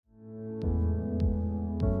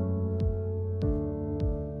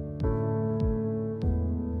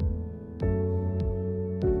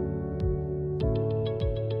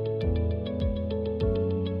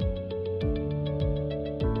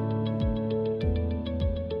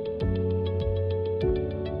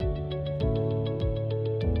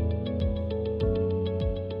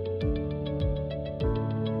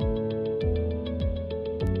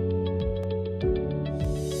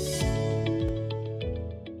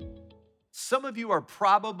Some of you are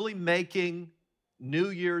probably making New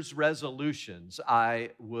Year's resolutions, I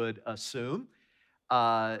would assume.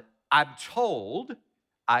 I'm told,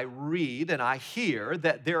 I read, and I hear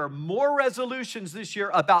that there are more resolutions this year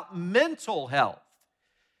about mental health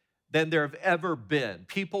than there have ever been.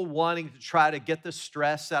 People wanting to try to get the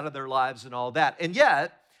stress out of their lives and all that. And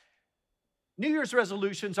yet, New Year's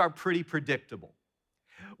resolutions are pretty predictable.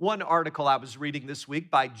 One article I was reading this week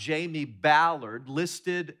by Jamie Ballard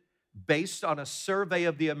listed, based on a survey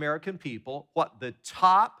of the American people, what the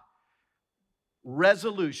top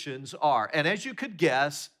resolutions are. And as you could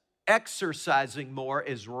guess, exercising more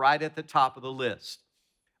is right at the top of the list.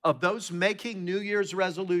 Of those making New Year's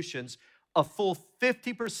resolutions, a full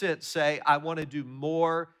 50% say, I want to do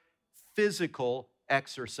more physical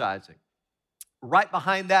exercising. Right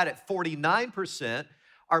behind that, at 49%,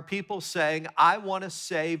 are people saying, I want to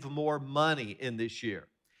save more money in this year.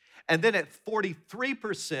 And then at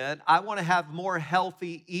 43%, I want to have more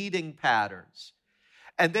healthy eating patterns.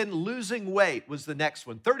 And then losing weight was the next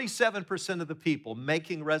one. 37% of the people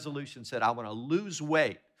making resolutions said, I want to lose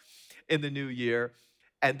weight in the new year.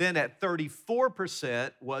 And then at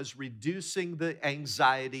 34% was reducing the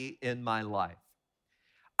anxiety in my life.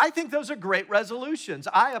 I think those are great resolutions.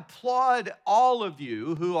 I applaud all of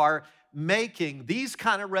you who are making these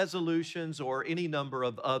kind of resolutions or any number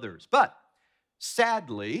of others. But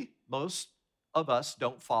sadly, most of us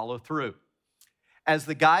don't follow through. As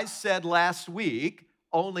the guys said last week,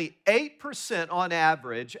 only 8% on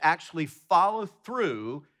average actually follow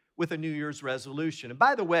through with a New Year's resolution. And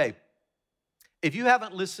by the way, if you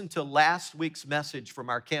haven't listened to last week's message from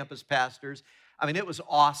our campus pastors, it was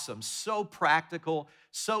awesome, so practical,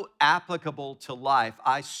 so applicable to life.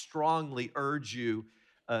 I strongly urge you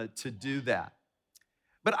to do that.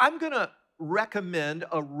 But I'm going to recommend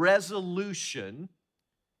a resolution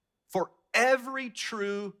for every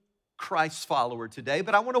true Christ follower today.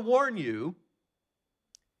 But I want to warn you,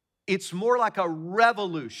 it's more like a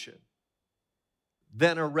revolution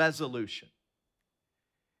than a resolution.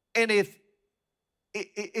 And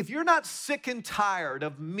if you're not sick and tired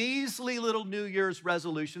of measly little New Year's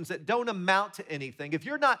resolutions that don't amount to anything, if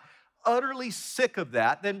you're not utterly sick of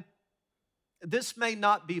that, then this may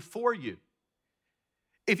not be for you.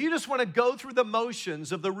 If you just want to go through the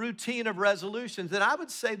motions of the routine of resolutions, then I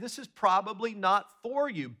would say this is probably not for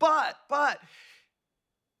you. But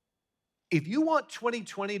if you want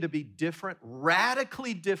 2020 to be different,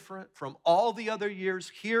 radically different from all the other years,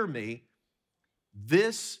 hear me,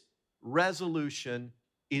 this resolution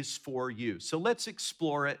is for you. So let's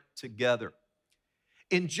explore it together.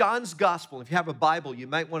 In John's Gospel, if you have a Bible, you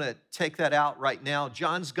might want to take that out right now.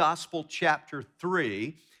 John's Gospel, chapter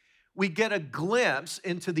 3, we get a glimpse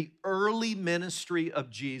into the early ministry of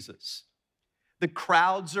Jesus. The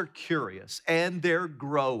crowds are curious and they're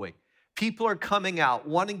growing. People are coming out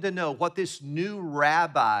wanting to know what this new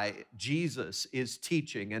rabbi, Jesus, is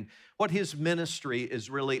teaching and what his ministry is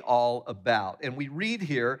really all about. And we read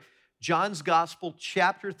here, John's Gospel,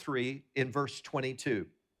 chapter 3, in verse 22.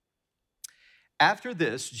 After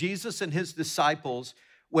this, Jesus and his disciples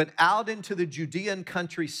went out into the Judean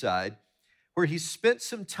countryside, where he spent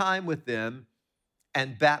some time with them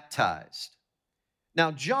and baptized.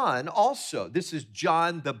 Now, John also, this is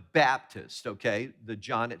John the Baptist, okay, the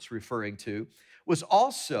John it's referring to, was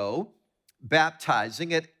also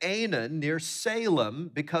baptizing at Aenon near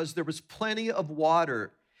Salem because there was plenty of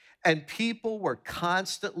water and people were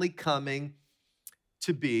constantly coming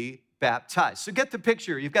to be baptized. So get the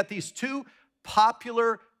picture. You've got these two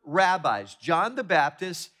popular rabbis, John the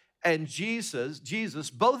Baptist and Jesus.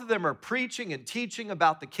 Both of them are preaching and teaching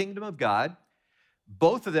about the kingdom of God.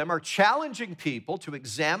 Both of them are challenging people to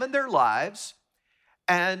examine their lives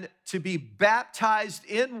and to be baptized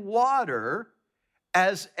in water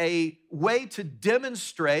as a way to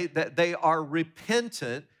demonstrate that they are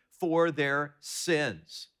repentant for their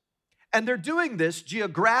sins. And they're doing this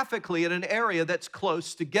geographically in an area that's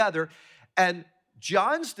close together. And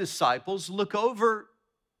John's disciples look over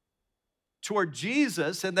toward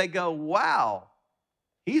Jesus and they go, wow,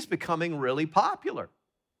 he's becoming really popular.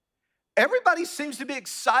 Everybody seems to be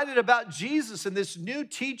excited about Jesus and this new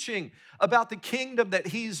teaching about the kingdom that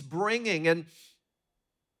he's bringing. And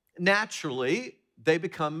naturally, they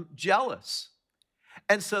become jealous.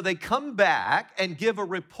 And so they come back and give a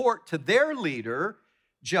report to their leader,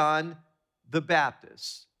 John the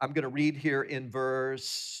Baptist. I'm going to read here in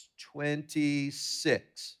verse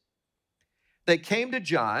 26. They came to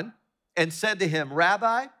John and said to him,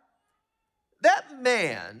 Rabbi, that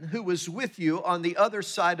man who was with you on the other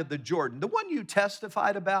side of the Jordan, the one you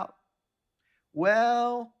testified about,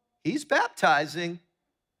 well, he's baptizing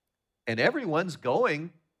and everyone's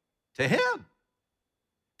going to him.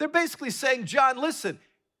 They're basically saying, John, listen,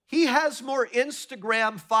 he has more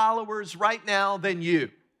Instagram followers right now than you,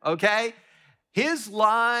 okay? His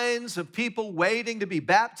lines of people waiting to be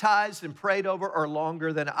baptized and prayed over are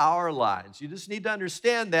longer than our lines. You just need to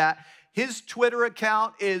understand that. His Twitter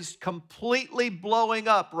account is completely blowing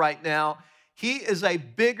up right now. He is a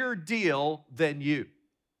bigger deal than you.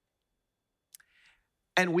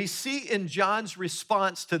 And we see in John's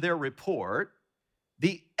response to their report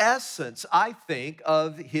the essence, I think,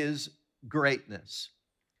 of his greatness.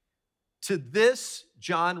 To this,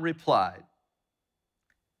 John replied,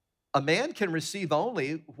 a man can receive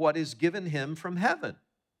only what is given him from heaven.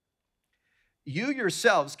 You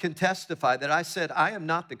yourselves can testify that I said, I am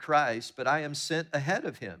not the Christ, but I am sent ahead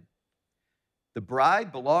of him. The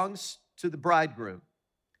bride belongs to the bridegroom.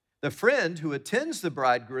 The friend who attends the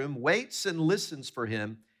bridegroom waits and listens for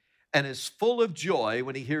him and is full of joy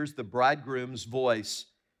when he hears the bridegroom's voice.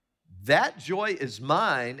 That joy is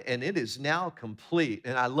mine, and it is now complete.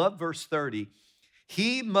 And I love verse 30.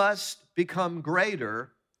 He must become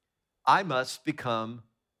greater, I must become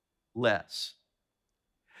less.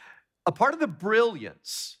 A part of the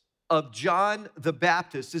brilliance of John the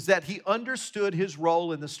Baptist is that he understood his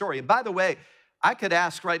role in the story. And by the way, I could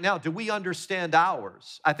ask right now, do we understand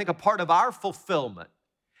ours? I think a part of our fulfillment,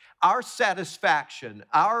 our satisfaction,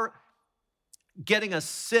 our getting a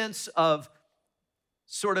sense of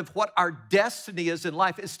sort of what our destiny is in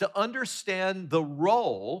life is to understand the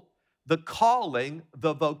role, the calling,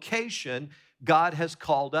 the vocation God has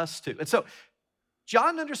called us to. And so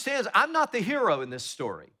John understands I'm not the hero in this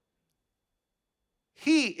story.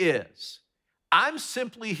 He is. I'm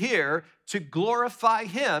simply here to glorify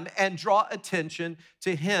him and draw attention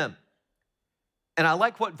to him. And I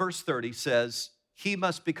like what verse 30 says, he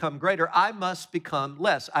must become greater, I must become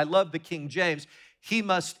less. I love the King James. He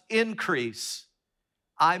must increase,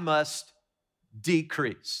 I must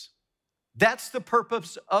decrease. That's the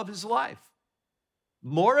purpose of his life.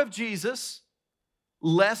 More of Jesus,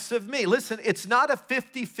 less of me. Listen, it's not a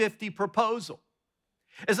 50-50 proposal.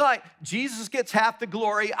 It's not like Jesus gets half the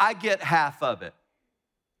glory, I get half of it.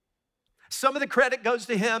 Some of the credit goes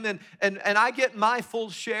to him, and I get my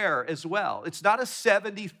full share as well. It's not a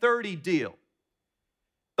 70-30 deal.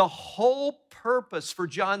 The whole purpose for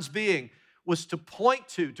John's being was to point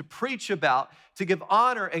to preach about, to give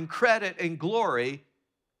honor and credit and glory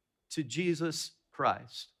to Jesus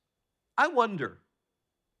Christ. I wonder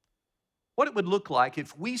what it would look like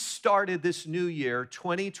if we started this new year,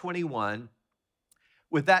 2021,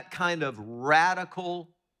 with that kind of radical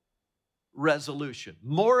resolution.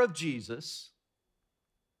 More of Jesus,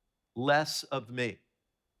 less of me.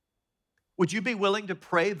 Would you be willing to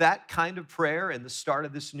pray that kind of prayer in the start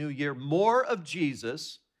of this new year? More of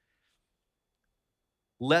Jesus,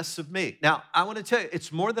 less of me. Now, I want to tell you,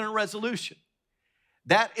 it's more than a resolution.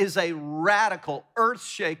 That is a radical,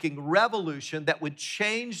 earth-shaking revolution that would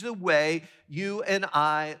change the way you and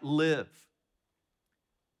I live.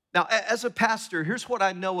 Now, as a pastor, here's what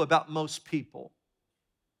I know about most people.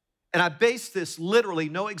 And I base this literally,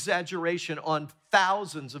 no exaggeration, on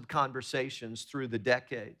thousands of conversations through the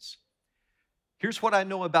decades. Here's what I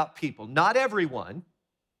know about people. Not everyone,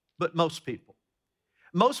 but most people.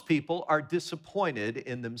 Most people are disappointed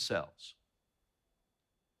in themselves.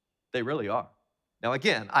 They really are. Now,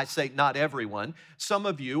 again, I say not everyone. Some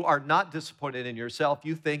of you are not disappointed in yourself.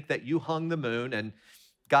 You think that you hung the moon, and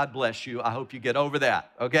God bless you. I hope you get over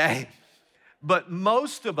that, okay? But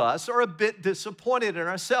most of us are a bit disappointed in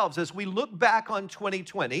ourselves. As we look back on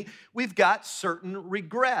 2020, we've got certain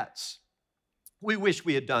regrets. We wish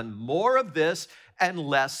we had done more of this and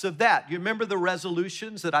less of that. You remember the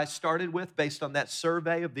resolutions that I started with based on that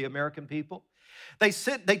survey of the American people? They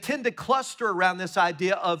tend to cluster around this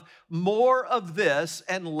idea of more of this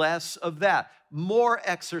and less of that. More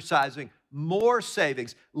exercising, more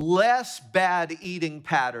savings, less bad eating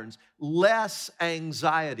patterns, less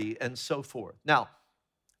anxiety, and so forth. Now,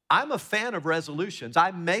 I'm a fan of resolutions. I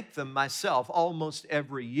make them myself almost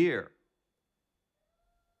every year.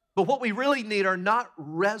 But what we really need are not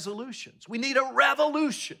resolutions. We need a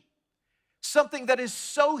revolution, something that is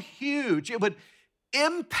so huge, it would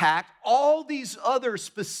impact all these other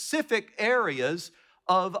specific areas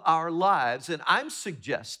of our lives. And I'm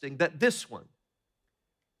suggesting that this one,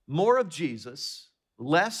 more of Jesus,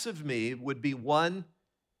 less of me, would be one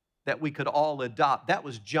that we could all adopt. That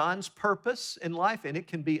was John's purpose in life, and it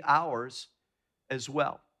can be ours as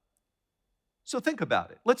well. So think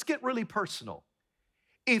about it. Let's get really personal.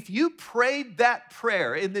 If you prayed that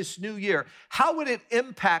prayer in this new year, how would it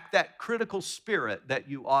impact that critical spirit that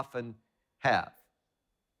you often have?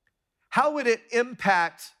 How would it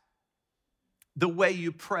impact the way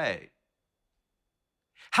you pray?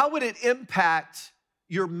 How would it impact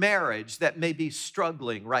your marriage that may be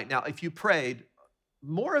struggling right now if you prayed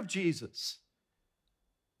more of Jesus,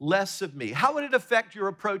 less of me? How would it affect your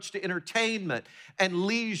approach to entertainment and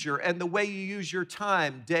leisure and the way you use your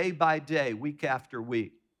time day by day, week after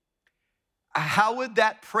week? How would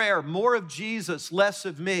that prayer, more of Jesus, less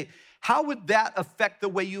of me, how would that affect the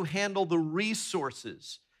way you handle the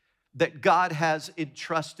resources that God has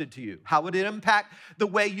entrusted to you? How would it impact the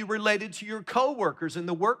way you related to your coworkers in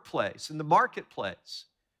the workplace, in the marketplace?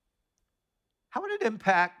 How would it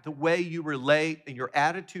impact the way you relate and your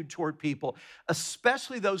attitude toward people,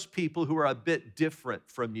 especially those people who are a bit different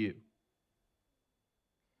from you?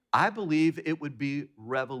 I believe it would be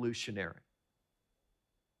revolutionary.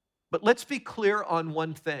 But let's be clear on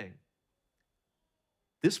one thing.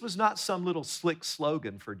 This was not some little slick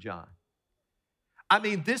slogan for John. I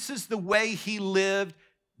mean, this is the way he lived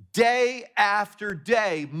day after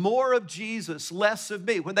day. More of Jesus, less of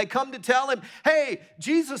me. When they come to tell him, hey,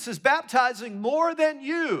 Jesus is baptizing more than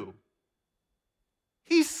you,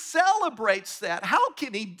 he celebrates that. How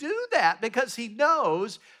can he do that? Because he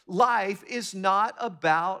knows life is not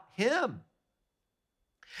about him.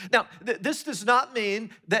 Now, this does not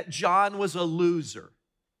mean that John was a loser,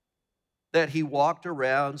 that he walked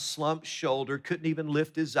around, slumped shoulder, couldn't even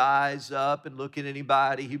lift his eyes up and look at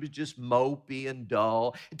anybody. He was just mopey and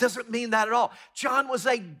dull. It doesn't mean that at all. John was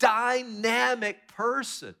a dynamic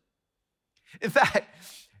person. In fact,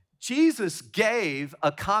 Jesus gave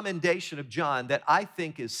a commendation of John that I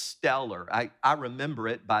think is stellar. I remember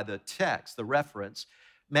it by the text, the reference,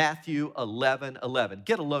 Matthew 11:11.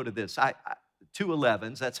 Get a load of this. Two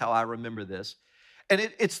 11s, that's how I remember this. And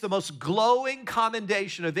it's the most glowing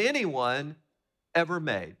commendation of anyone ever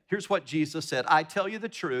made. Here's what Jesus said. I tell you the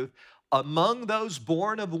truth, among those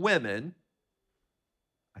born of women,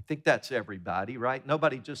 I think that's everybody, right?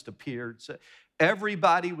 Nobody just appeared. So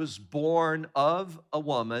everybody was born of a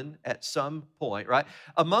woman at some point, right?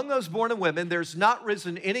 Among those born of women, there's not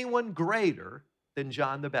risen anyone greater than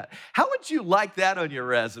John the Baptist. How would you like that on your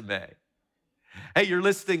resume? Hey, you're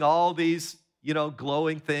listing all these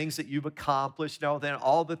glowing things that you've accomplished, then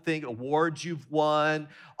all the awards you've won,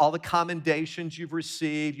 all the commendations you've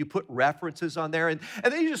received. You put references on there, and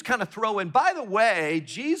then you just kind of throw in, by the way,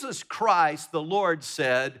 Jesus Christ, the Lord,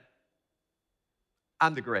 said,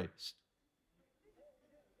 I'm the greatest.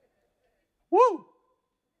 Woo!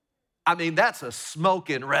 I mean, that's a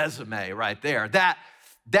smoking resume right there.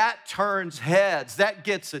 That turns heads. That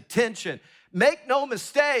gets attention. Make no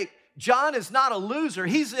mistake, John is not a loser.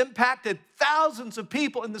 He's impacted thousands of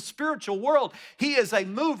people in the spiritual world. He is a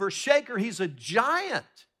mover, shaker. He's a giant.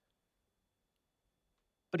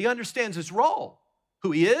 But he understands his role,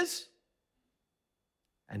 who he is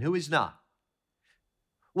and who he's not.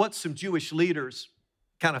 Once some Jewish leaders,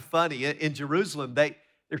 kind of funny, in Jerusalem,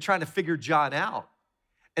 they're trying to figure John out.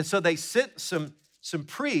 And so they sent some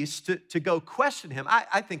priests to go question him.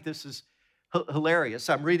 I think this is hilarious.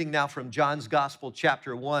 I'm reading now from John's Gospel,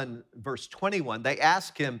 chapter 1, verse 21. They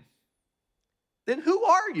ask him, then who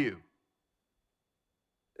are you?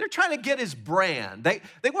 They're trying to get his brand.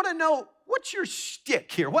 They want to know, what's your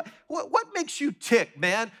shtick here? What makes you tick,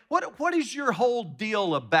 man? What is your whole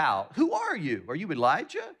deal about? Who are you? Are you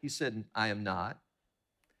Elijah? He said, I am not.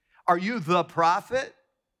 Are you the prophet?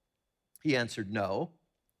 He answered, no.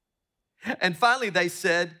 And finally they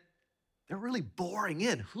said, they're really boring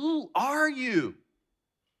in. Who are you?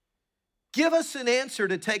 Give us an answer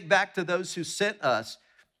to take back to those who sent us.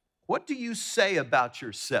 What do you say about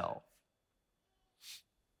yourself?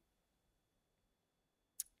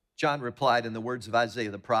 John replied in the words of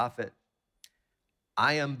Isaiah the prophet,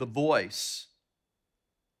 I am the voice,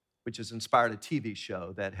 which has inspired a TV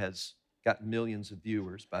show that has got millions of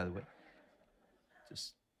viewers, by the way.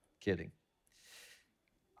 Just kidding.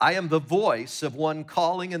 I am the voice of one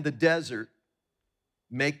calling in the desert,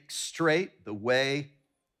 make straight the way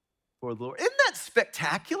for the Lord. Isn't that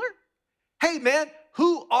spectacular? Hey, man,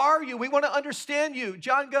 who are you? We want to understand you.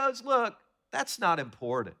 John goes, look, that's not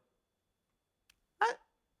important.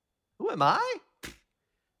 Who am I?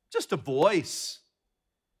 Just a voice.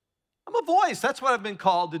 I'm a voice. That's what I've been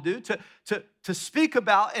called to do, to speak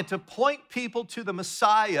about and to point people to the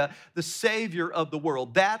Messiah, the Savior of the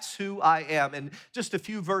world. That's who I am. And just a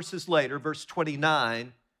few verses later, verse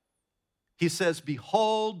 29, he says,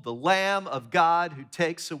 behold, the Lamb of God who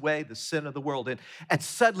takes away the sin of the world. And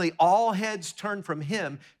suddenly all heads turn from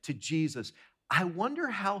him to Jesus. I wonder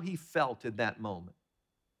how he felt in that moment.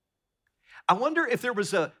 I wonder if there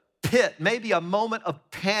was a pit, maybe a moment of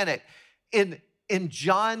panic in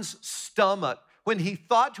John's stomach when he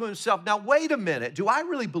thought to himself, now wait a minute, do I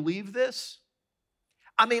really believe this?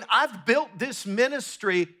 I mean, I've built this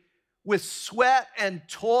ministry with sweat and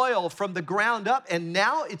toil from the ground up, and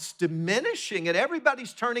now it's diminishing and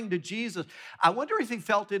everybody's turning to Jesus. I wonder if he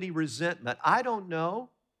felt any resentment. I don't know.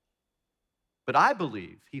 But I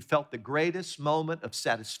believe he felt the greatest moment of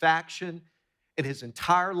satisfaction in his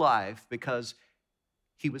entire life because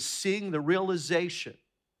he was seeing the realization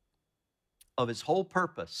of his whole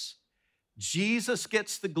purpose. Jesus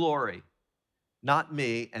gets the glory, not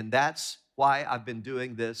me, and that's why I've been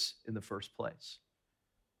doing this in the first place.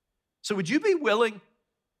 So would I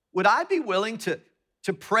be willing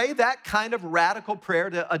to pray that kind of radical prayer,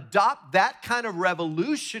 to adopt that kind of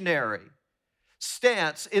revolutionary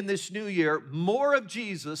stance in this new year? More of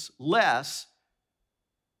Jesus, less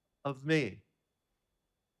of me.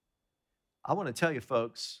 I want to tell you,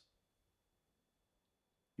 folks,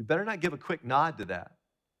 you better not give a quick nod to that.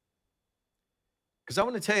 Because I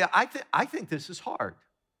want to tell you, I think this is hard.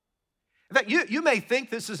 In fact, you may think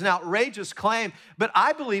this is an outrageous claim, but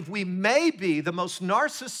I believe we may be the most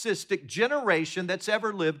narcissistic generation that's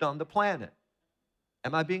ever lived on the planet.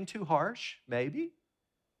 Am I being too harsh? Maybe.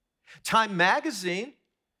 Time magazine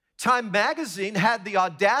had the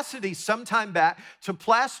audacity sometime back to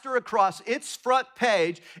plaster across its front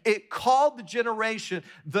page, it called the generation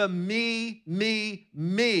the me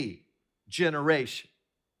generation.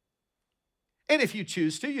 And if you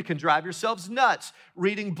choose to, you can drive yourselves nuts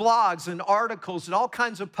reading blogs and articles and all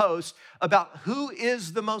kinds of posts about who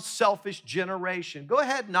is the most selfish generation. Go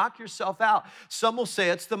ahead, knock yourself out. Some will say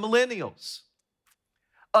it's the millennials.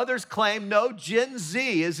 Others claim, no, Gen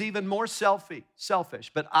Z is even more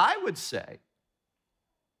selfish. But I would say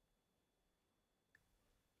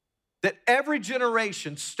that every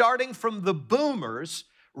generation, starting from the boomers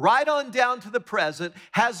right on down to the present,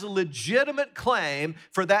 has a legitimate claim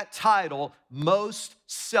for that title, most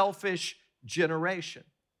selfish generation.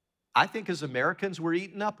 I think as Americans, we're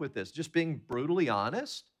eaten up with this, just being brutally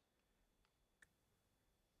honest.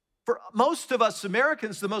 For most of us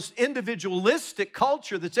Americans, the most individualistic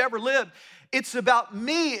culture that's ever lived, it's about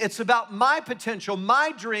me, it's about my potential,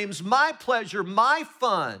 my dreams, my pleasure, my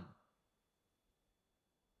fun.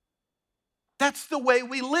 That's the way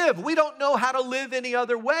we live. We don't know how to live any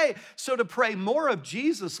other way. So to pray more of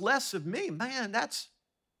Jesus, less of me, man, that's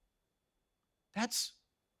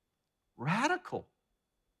radical.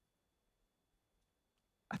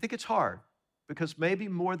 I think it's hard because maybe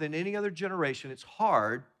more than any other generation, it's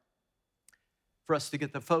hard for us to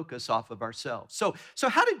get the focus off of ourselves. So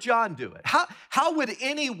how did John do it? How would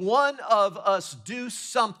any one of us do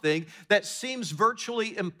something that seems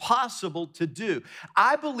virtually impossible to do?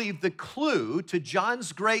 I believe the clue to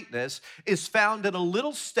John's greatness is found in a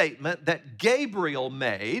little statement that Gabriel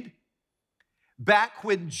made back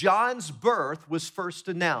when John's birth was first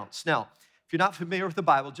announced. Now, if you're not familiar with the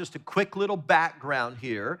Bible, just a quick little background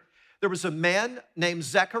here. There was a man named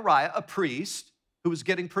Zechariah, a priest, who was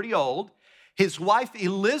getting pretty old. His wife,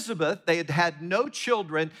 Elizabeth, they had had no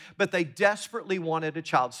children, but they desperately wanted a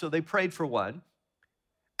child, so they prayed for one.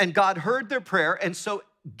 And God heard their prayer, and so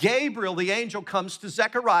Gabriel, the angel, comes to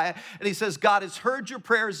Zechariah, and he says, God has heard your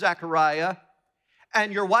prayer, Zechariah,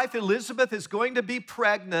 and your wife, Elizabeth, is going to be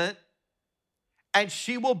pregnant, and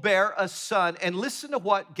she will bear a son. And listen to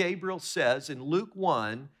what Gabriel says in Luke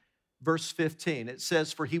 1, verse 15. It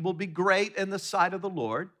says, for he will be great in the sight of the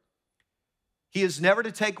Lord. He is never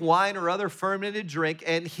to take wine or other fermented drink,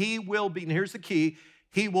 and he will be, and here's the key,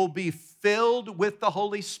 he will be filled with the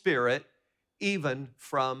Holy Spirit even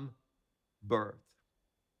from birth.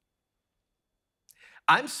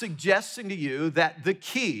 I'm suggesting to you that the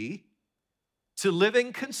key to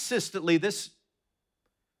living consistently, this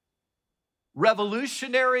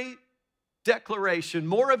revolutionary declaration,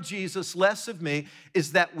 more of Jesus, less of me,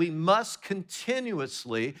 is that we must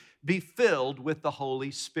continuously be filled with the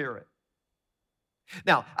Holy Spirit.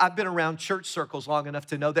 Now, I've been around church circles long enough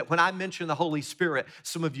to know that when I mention the Holy Spirit,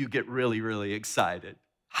 some of you get really, really excited.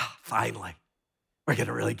 Finally, we're going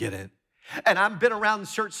to really get in. And I've been around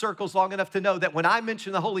church circles long enough to know that when I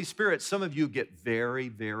mention the Holy Spirit, some of you get very,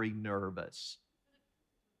 very nervous.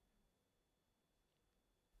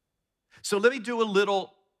 So let me do a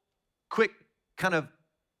little quick kind of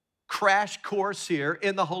crash course here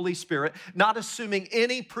in the Holy Spirit, not assuming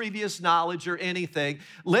any previous knowledge or anything.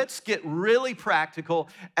 Let's get really practical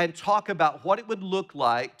and talk about what it would look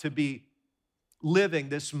like to be living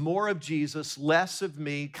this more of Jesus, less of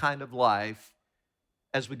me kind of life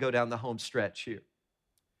as we go down the home stretch here.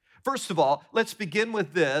 First of all, let's begin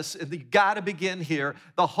with this, and you gotta begin here.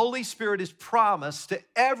 The Holy Spirit is promised to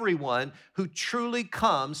everyone who truly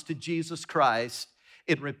comes to Jesus Christ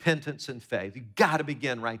in repentance and faith. You gotta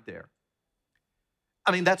begin right there.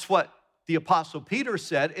 I mean, that's what the Apostle Peter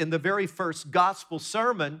said in the very first gospel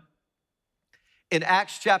sermon in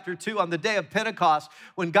Acts chapter 2 on the day of Pentecost,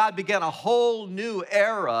 when God began a whole new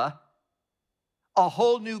era, a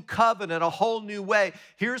whole new covenant, a whole new way.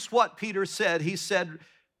 Here's what Peter said. He said,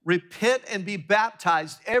 repent and be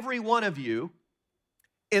baptized, every one of you,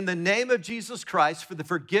 in the name of Jesus Christ for the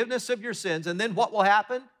forgiveness of your sins. And then what will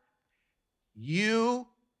happen? You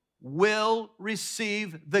will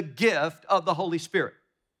receive the gift of the Holy Spirit.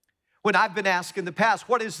 When I've been asked in the past,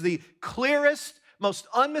 what is the clearest, most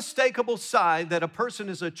unmistakable sign that a person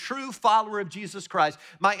is a true follower of Jesus Christ?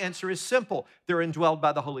 My answer is simple. They're indwelled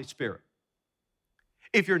by the Holy Spirit.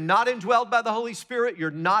 If you're not indwelled by the Holy Spirit,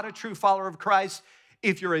 you're not a true follower of Christ.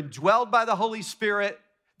 If you're indwelled by the Holy Spirit,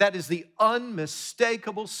 that is the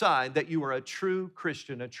unmistakable sign that you are a true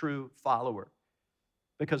Christian, a true follower,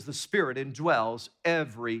 because the Spirit indwells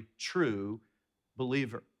every true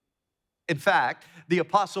believer. In fact, the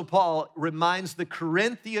Apostle Paul reminds the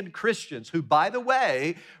Corinthian Christians, who, by the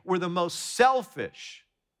way, were the most selfish,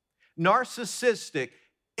 narcissistic,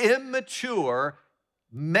 immature,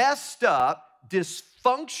 messed up,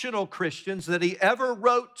 dysfunctional Christians that he ever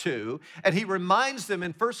wrote to, and he reminds them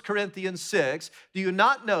in 1 Corinthians 6, do you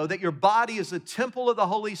not know that your body is a temple of the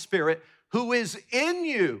Holy Spirit who is in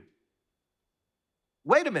you?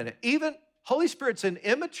 Wait a minute, even Holy Spirit's in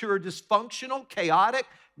immature, dysfunctional, chaotic,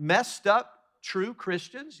 messed up, true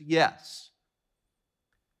Christians? Yes.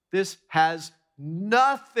 This has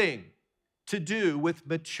nothing to do with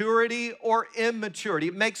maturity or immaturity.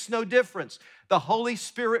 It makes no difference. The Holy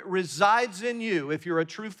Spirit resides in you. If you're a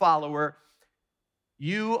true follower,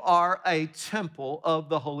 you are a temple of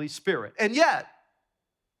the Holy Spirit. And yet,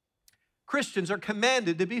 Christians are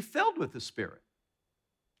commanded to be filled with the Spirit.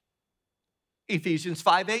 Ephesians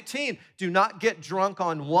 5:18, do not get drunk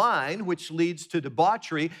on wine, which leads to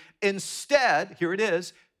debauchery. Instead, here it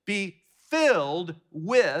is, be filled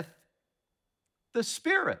with the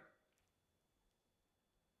Spirit.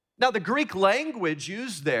 Now, the Greek language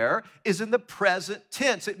used there is in the present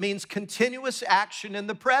tense. It means continuous action in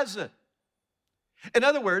the present. In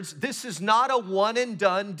other words, this is not a one and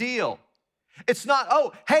done deal. It's not,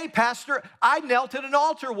 oh, hey, pastor, I knelt at an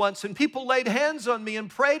altar once and people laid hands on me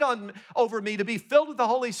and prayed over me to be filled with the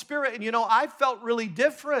Holy Spirit. And, I felt really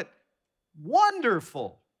different.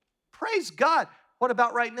 Wonderful. Praise God. What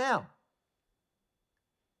about right now?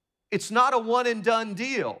 It's not a one and done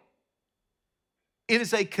deal. It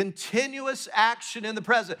is a continuous action in the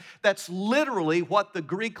present. That's literally what the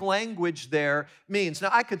Greek language there means. Now,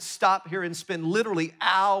 I could stop here and spend literally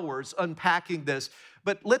hours unpacking this,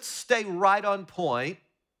 but let's stay right on point.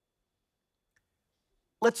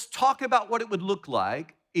 Let's talk about what it would look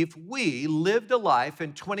like if we lived a life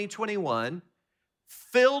in 2021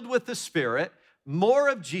 filled with the Spirit, more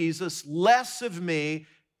of Jesus, less of me,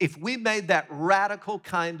 if we made that radical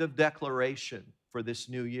kind of declaration for this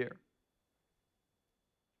new year.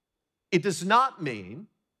 It does not mean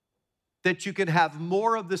that you can have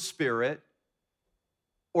more of the Spirit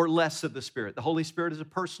or less of the Spirit. The Holy Spirit is a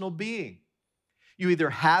personal being. You either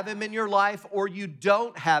have Him in your life or you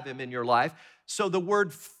don't have Him in your life. So the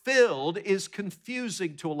word filled is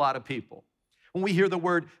confusing to a lot of people. When we hear the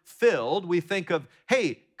word filled, we think of,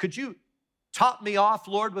 hey, could you top me off,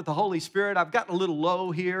 Lord, with the Holy Spirit? I've gotten a little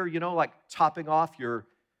low here, like topping off your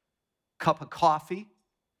cup of coffee.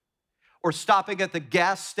 Or stopping at the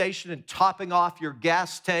gas station and topping off your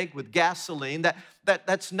gas tank with gasoline.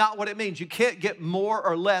 That's not what it means. You can't get more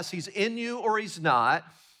or less. He's in you or He's not.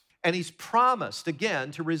 And He's promised,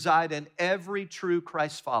 again, to reside in every true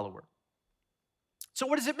Christ follower. So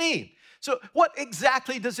what does it mean? So what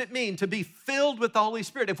exactly does it mean to be filled with the Holy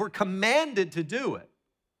Spirit if we're commanded to do it?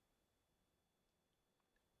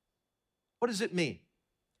 What does it mean?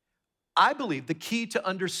 I believe the key to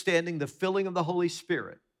understanding the filling of the Holy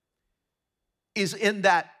Spirit is in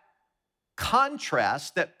that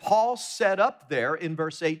contrast that Paul set up there in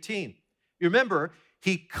verse 18. You remember,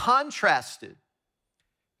 he contrasted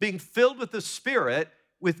being filled with the Spirit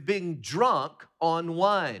with being drunk on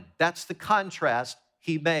wine. That's the contrast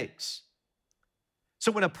he makes.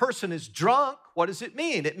 So when a person is drunk, what does it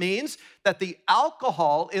mean? It means that the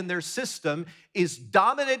alcohol in their system is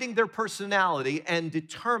dominating their personality and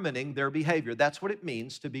determining their behavior. That's what it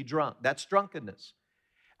means to be drunk. That's drunkenness.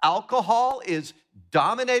 Alcohol is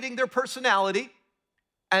dominating their personality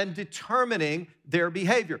and determining their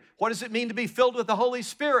behavior. What does it mean to be filled with the Holy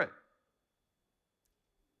Spirit?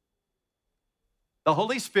 The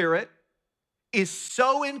Holy Spirit is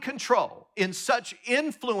so in control, in such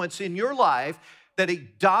influence in your life, that He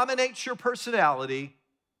dominates your personality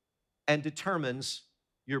and determines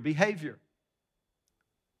your behavior.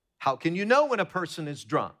 How can you know when a person is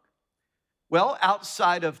drunk? Well,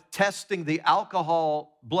 outside of testing the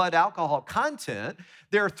blood alcohol content,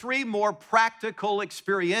 there are three more practical,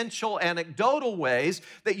 experiential, anecdotal ways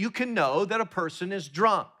that you can know that a person is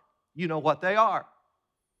drunk. You know what they are.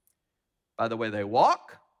 By the way they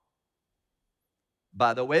walk,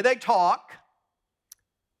 by the way they talk,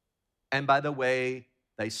 and by the way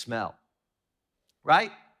they smell.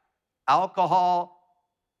 Right? Alcohol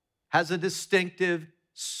has a distinctive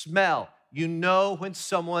smell. You know when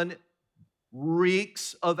someone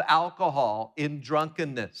reeks of alcohol in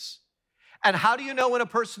drunkenness. And how do you know when a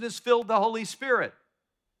person is filled with the Holy Spirit?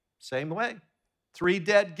 Same way. 3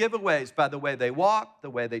 dead giveaways: by the way they walk, the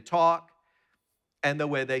way they talk, and the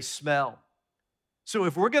way they smell. So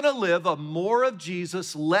if we're going to live a more of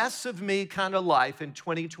Jesus, less of me kind of life in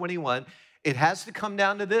 2021, it has to come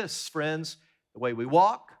down to this, friends: the way we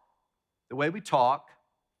walk, the way we talk,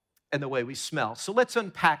 and the way we smell. So let's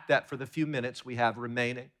unpack that for the few minutes we have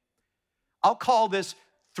remaining. I'll call this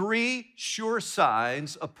 3 sure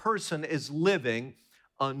signs a person is living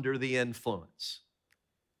under the influence.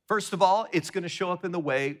 First of all, it's going to show up in the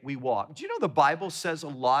way we walk. Do you know the Bible says a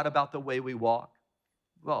lot about the way we walk?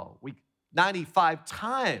 Well, 95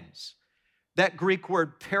 times. That Greek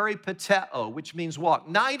word peripateo, which means walk,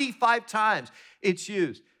 95 times it's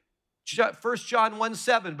used. 1 John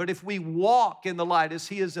 1:7, but if we walk in the light as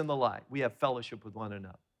he is in the light, we have fellowship with one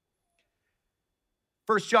another.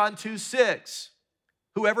 1 John 2:6,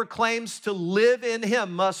 whoever claims to live in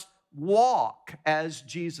him must walk as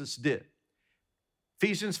Jesus did.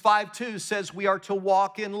 Ephesians 5:2 says we are to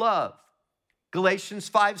walk in love. Galatians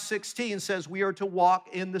 5:16 says we are to walk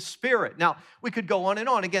in the Spirit. Now, we could go on and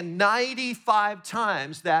on. Again, 95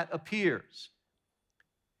 times that appears.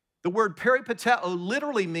 The word peripateo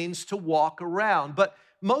literally means to walk around, but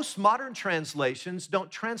most modern translations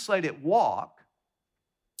don't translate it walk.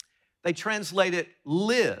 They translate it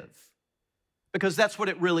live, because that's what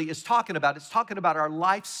it really is talking about. It's talking about our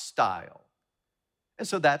lifestyle. And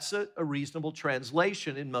so that's a reasonable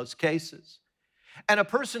translation in most cases. And a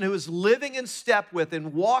person who is living in step with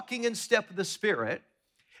and walking in step with the Spirit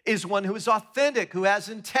is one who is authentic, who has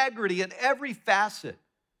integrity in every facet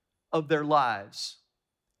of their lives.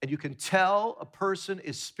 And you can tell a person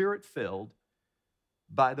is Spirit-filled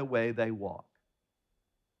by the way they walk.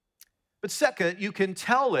 But second, you can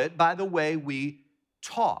tell it by the way we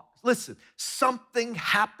talk. Listen, something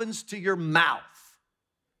happens to your mouth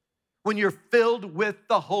when you're filled with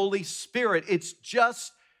the Holy Spirit. It's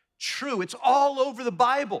just true. It's all over the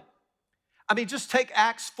Bible. I mean, just take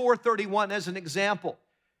Acts 4:31 as an example.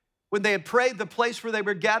 When they had prayed, the place where they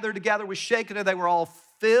were gathered together was shaken, and they were all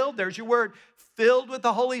filled, there's your word, filled with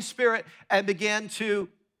the Holy Spirit, and began to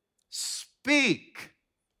speak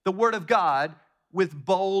the word of God with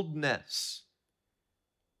boldness.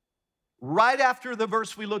 Right after the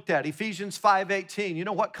verse we looked at, Ephesians 5:18, you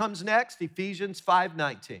know what comes next? Ephesians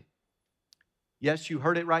 5:19. Yes, you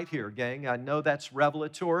heard it right here, gang. I know that's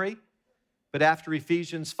revelatory. But after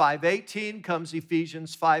Ephesians 5:18 comes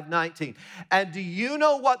Ephesians 5:19. And do you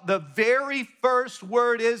know what the very first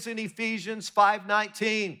word is in Ephesians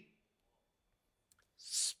 5:19?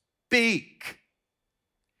 Speak.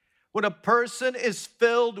 When a person is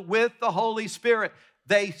filled with the Holy Spirit,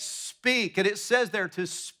 they speak. And it says there to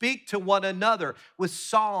speak to one another with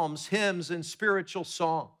psalms, hymns, and spiritual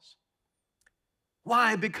songs.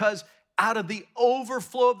 Why? Because out of the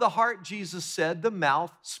overflow of the heart, Jesus said, the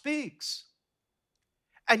mouth speaks.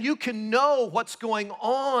 And you can know what's going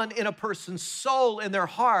on in a person's soul, in their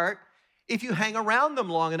heart, if you hang around them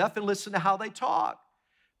long enough and listen to how they talk.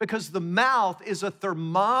 Because the mouth is a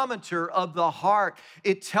thermometer of the heart.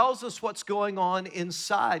 It tells us what's going on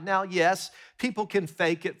inside. Now, yes, people can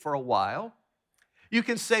fake it for a while. You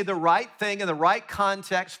can say the right thing in the right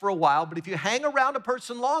context for a while, but if you hang around a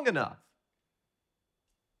person long enough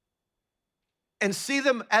and see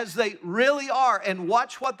them as they really are and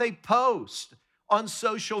watch what they post on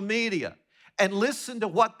social media and listen to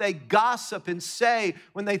what they gossip and say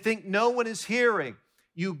when they think no one is hearing,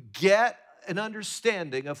 you get an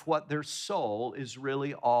understanding of what their soul is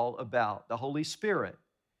really all about. The Holy Spirit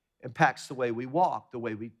impacts the way we walk, the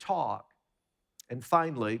way we talk, and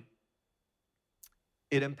finally,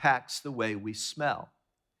 it impacts the way we smell.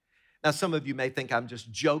 Now, some of you may think I'm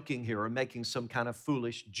just joking here or making some kind of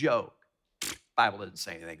foolish joke. The Bible doesn't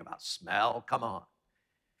say anything about smell. Come on.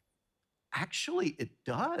 Actually, it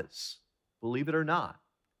does, believe it or not.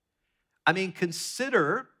 I mean,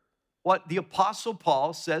 consider what the Apostle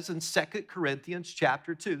Paul says in 2 Corinthians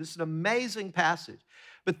chapter 2. This is an amazing passage.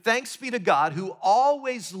 But thanks be to God who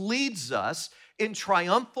always leads us in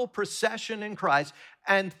triumphal procession in Christ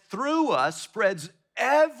and through us spreads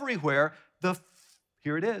everywhere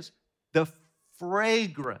here it is, the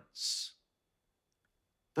fragrance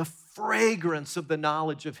of the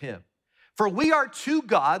knowledge of him. For we are to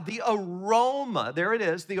God the aroma, there it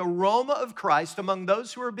is, the aroma of Christ among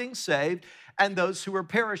those who are being saved and those who are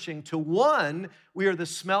perishing. To one, we are the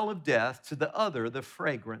smell of death, to the other, the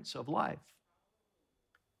fragrance of life.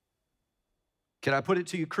 Can I put it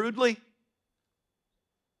to you crudely?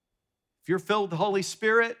 If you're filled with the Holy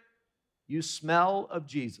Spirit, you smell of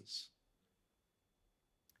Jesus.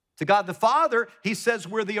 To God the Father, he says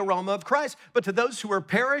we're the aroma of Christ. But to those who are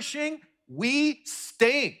perishing, we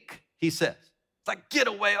stink, he says. It's like, get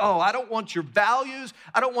away. Oh, I don't want your values.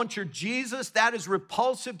 I don't want your Jesus. That is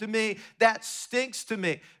repulsive to me. That stinks to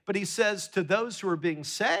me. But he says to those who are being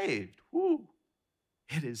saved, whoo,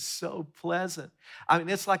 it is so pleasant. I mean,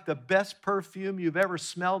 it's like the best perfume you've ever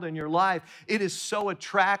smelled in your life. It is so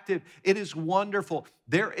attractive. It is wonderful.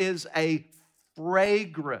 There is a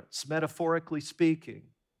fragrance, metaphorically speaking,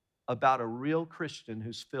 about a real Christian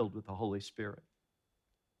who's filled with the Holy Spirit.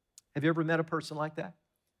 Have you ever met a person like that?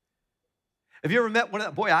 Have you ever met one of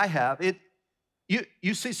that? Boy, I have.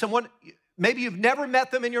 You see someone, maybe you've never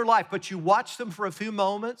met them in your life, but you watch them for a few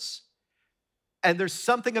moments, and there's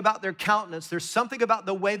something about their countenance. There's something about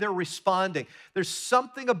the way they're responding. There's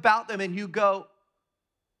something about them, and you go,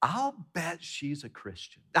 I'll bet she's a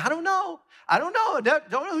Christian. I don't know. Don't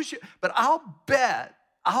know who she, but I'll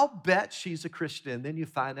bet she's a Christian. And then you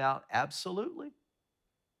find out, absolutely.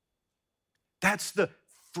 That's the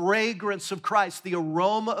fragrance of Christ, the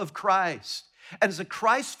aroma of Christ. And as a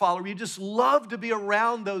Christ follower, you just love to be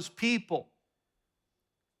around those people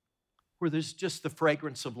where there's just the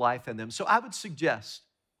fragrance of life in them. So I would suggest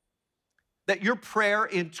that your prayer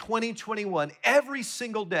in 2021, every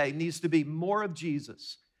single day, needs to be more of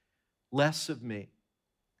Jesus, less of me.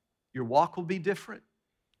 Your walk will be different.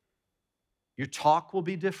 Your talk will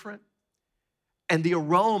be different. And the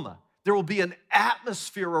aroma, there will be an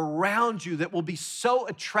atmosphere around you that will be so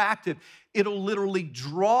attractive, it'll literally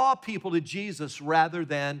draw people to Jesus rather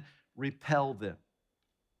than repel them.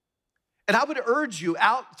 And I would urge you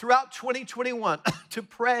out throughout 2021 to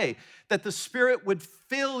pray that the Spirit would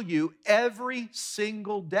fill you every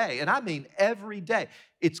single day. And I mean every day.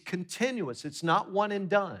 It's continuous. It's not one and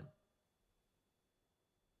done.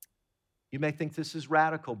 You may think this is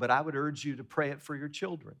radical, but I would urge you to pray it for your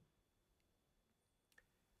children.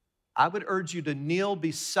 I would urge you to kneel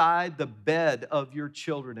beside the bed of your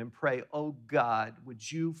children and pray, oh God, would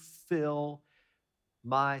you fill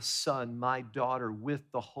my son, my daughter with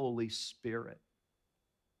the Holy Spirit?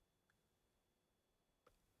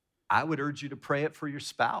 I would urge you to pray it for your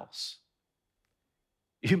spouse.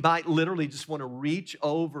 You might literally just want to reach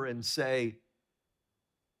over and say,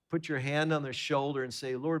 put your hand on their shoulder and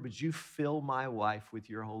say, Lord, would you fill my wife with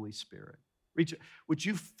your Holy Spirit? Would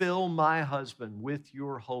you fill my husband with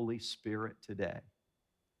your Holy Spirit today?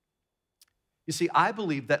 You see, I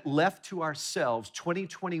believe that left to ourselves,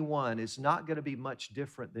 2021 is not going to be much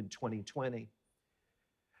different than 2020.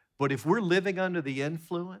 But if we're living under the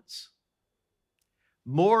influence,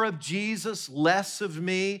 more of Jesus, less of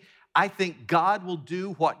me, I think God will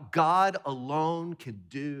do what God alone can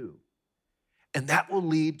do. And that will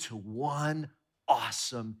lead to one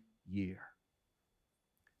awesome year.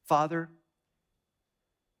 Father,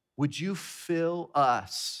 would you fill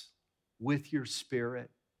us with your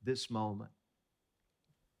Spirit this moment?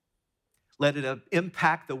 Let it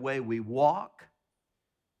impact the way we walk,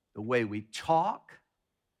 the way we talk,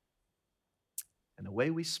 and the way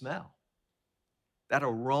we smell. That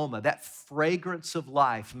aroma, that fragrance of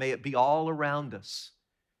life, may it be all around us.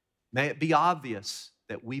 May it be obvious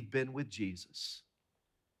that we've been with Jesus.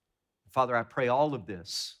 Father, I pray all of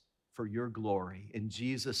this for your glory. In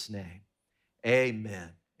Jesus' name, amen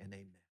and amen.